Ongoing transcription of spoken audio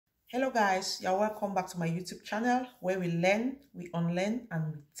Hello guys, you're welcome back to my YouTube channel where we learn, we unlearn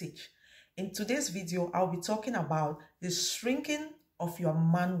and we teach. In today's video, I'll be talking about the shrinking of your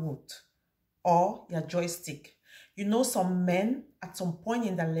manhood or your joystick. You know, some men at some point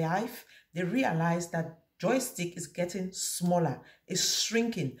in their life, they realize that joystick is getting smaller, it's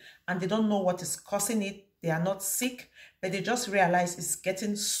shrinking, and they don't know what is causing it. They are not sick, but they just realize it's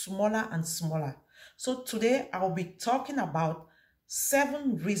getting smaller and smaller. So today I'll be talking about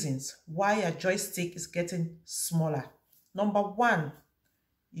 7 reasons why your joystick is getting smaller. Number 1,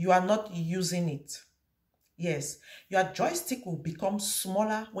 you are not using it. Yes, your joystick will become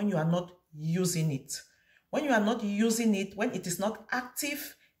smaller when you are not using it. When you are not using it, when it is not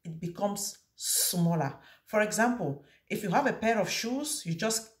active, it becomes smaller. For example, if you have a pair of shoes you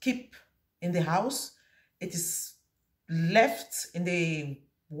just keep in the house, it is left in the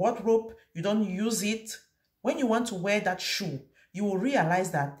wardrobe, you don't use it. When you want to wear that shoe, you will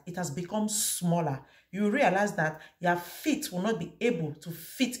realize that it has become smaller. You will realize that your feet will not be able to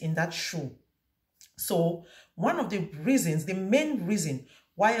fit in that shoe. So one of the reasons, the main reason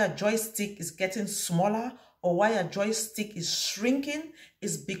why your joystick is getting smaller or why your joystick is shrinking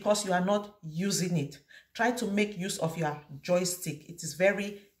is because you are not using it. Try to make use of your joystick. It is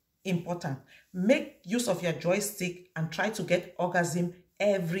very important. Make use of your joystick and try to get orgasm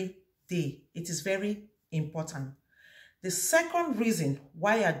every day. It is very important. The second reason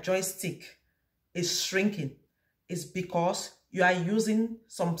why your joystick is shrinking is because you are using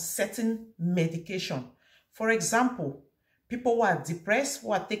some certain medication. For example, people who are depressed,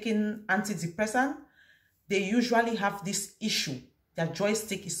 who are taking antidepressant, they usually have this issue. Their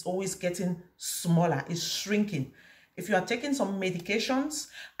joystick is always getting smaller, it's shrinking. If you are taking some medications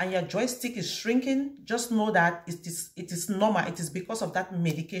and your joystick is shrinking, just know that it is normal. It is because of that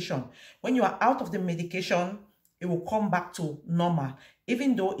medication. When you are out of the medication, it will come back to normal,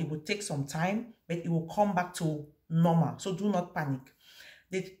 even though it will take some time, but it will come back to normal. So do not panic.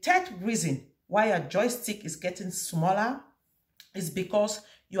 The third reason why your joystick is getting smaller is because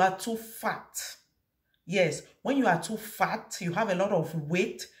you are too fat. Yes, when you are too fat, you have a lot of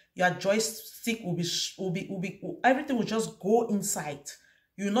weight, your joystick everything will just go inside.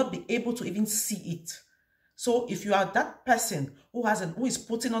 You will not be able to even see it. So if you are that person who is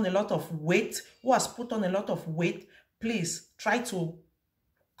putting on a lot of weight, who has put on a lot of weight, please try to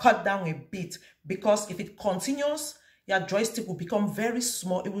cut down a bit, because if it continues, your joystick will become very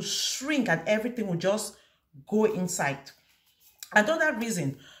small. It will shrink and everything will just go inside. Another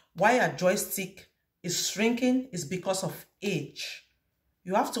reason why your joystick is shrinking is because of age.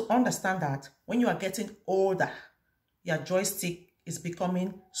 You have to understand that when you are getting older, your joystick is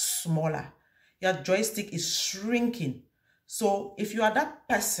becoming smaller. Your joystick is shrinking. So if you are that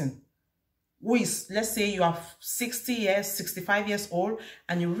person who is, let's say you are 60 years, 65 years old,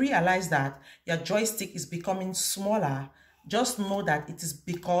 and you realize that your joystick is becoming smaller, just know that it is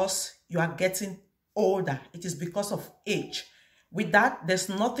because you are getting older. It is because of age. With that, there's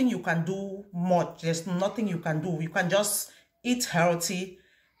nothing you can do much. There's nothing you can do. You can just eat healthy,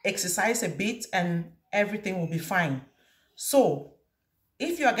 exercise a bit, and everything will be fine. So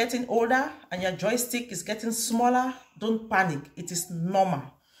if you are getting older and your joystick is getting smaller, don't panic. It is normal.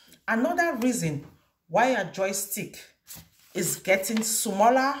 Another reason why your joystick is getting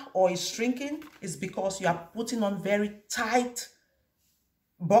smaller or is shrinking is because you are putting on very tight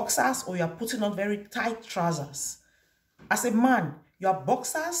boxers or you are putting on very tight trousers. As a man, your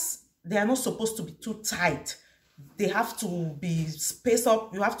boxers, they are not supposed to be too tight. They have to be spaced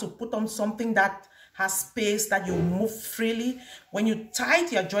up. You have to put on something that has space, that you move freely. When you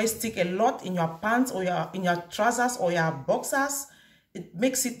tight your joystick a lot in your pants or in your trousers or your boxers, it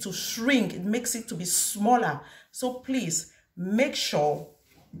makes it to shrink. It makes it to be smaller. So please make sure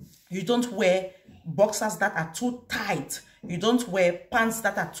you don't wear boxers that are too tight. You don't wear pants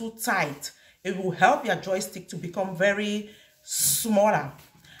that are too tight. It will help your joystick to become very smaller.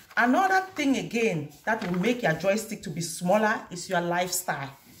 Another thing again that will make your joystick to be smaller is your lifestyle.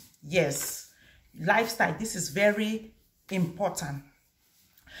 Yes. Lifestyle, this is very important.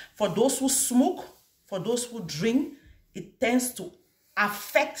 For those who smoke, for those who drink, it tends to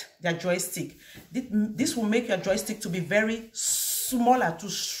affect their joystick. This will make your joystick to be very smaller, to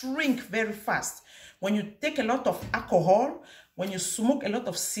shrink very fast. When you take a lot of alcohol, when you smoke a lot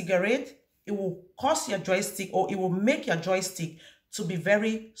of cigarette, it will cause your joystick, or it will make your joystick to be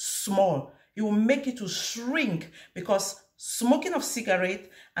very small. It will make it to shrink, because smoking of cigarette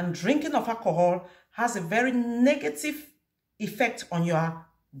and drinking of alcohol has a very negative effect on your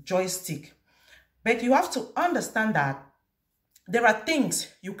joystick. But you have to understand that there are things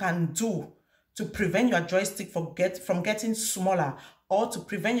you can do to prevent your joystick from getting smaller or to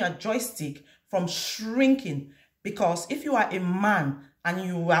prevent your joystick from shrinking. Because if you are a man and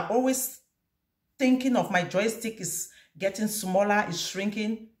you are always thinking of my joystick is getting smaller, is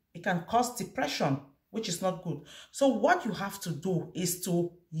shrinking, it can cause depression, which is not good. So what you have to do is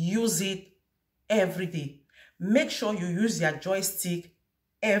to use it every day. Make sure you use your joystick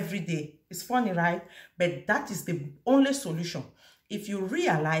every day. It's funny, right? But that is the only solution. If you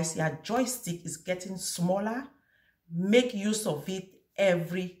realize your joystick is getting smaller, make use of it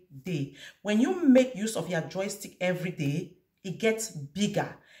every day. When you make use of your joystick every day, it gets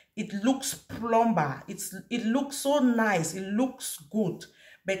bigger. It looks plumber. It looks so nice. It looks good.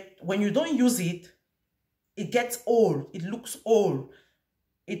 But when you don't use it, it gets old. It looks old.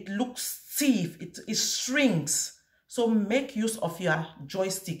 It looks stiff. It shrinks. So make use of your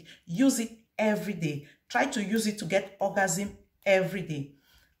joystick. Use it every day. Try to use it to get orgasm every day.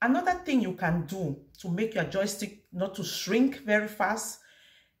 Another thing you can do to make your joystick not to shrink very fast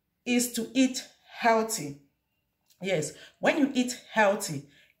is to eat healthy. Yes, when you eat healthy,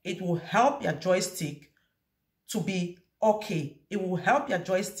 it will help your joystick to be okay. It will help your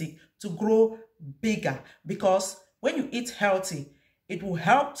joystick to grow bigger, because when you eat healthy, it will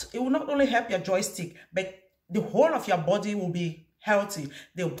not only help your joystick, but the whole of your body will be healthy.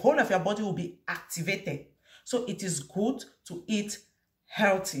 The whole of your body will be activated. So it is good to eat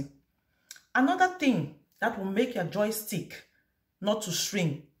healthy. Another thing that will make your joystick not to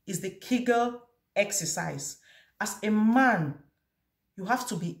shrink is the Kegel exercise. As a man, you have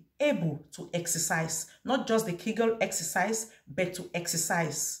to be able to exercise, not just the Kegel exercise, but to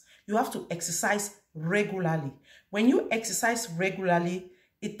exercise. You have to exercise regularly. When you exercise regularly,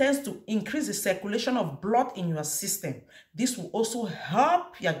 it tends to increase the circulation of blood in your system. This will also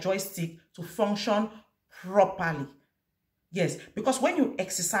help your joystick to function properly. Yes, because when you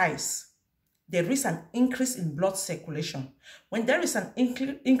exercise, there is an increase in blood circulation. When there is an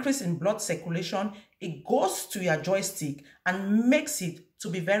increase in blood circulation, it goes to your joystick and makes it to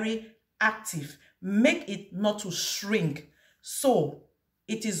be very active, make it not to shrink. So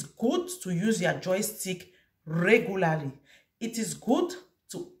it is good to use your joystick regularly. It is good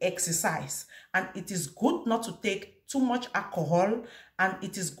to exercise, and it is good not to take too much alcohol, and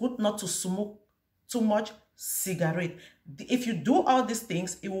it is good not to smoke too much cigarette. If you do all these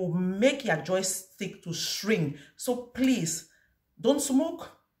things, it will make your joystick to shrink. So please don't smoke,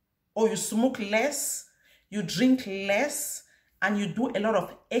 or you smoke less, you drink less, and you do a lot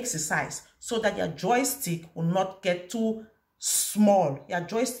of exercise so that your joystick will not get too small. Your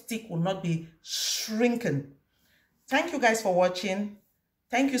joystick will not be shrinking. Thank you guys for watching.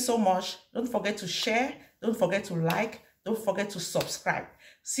 Thank you so much. Don't forget to share. Don't forget to like. Don't forget to subscribe.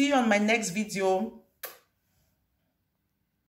 See you on my next video.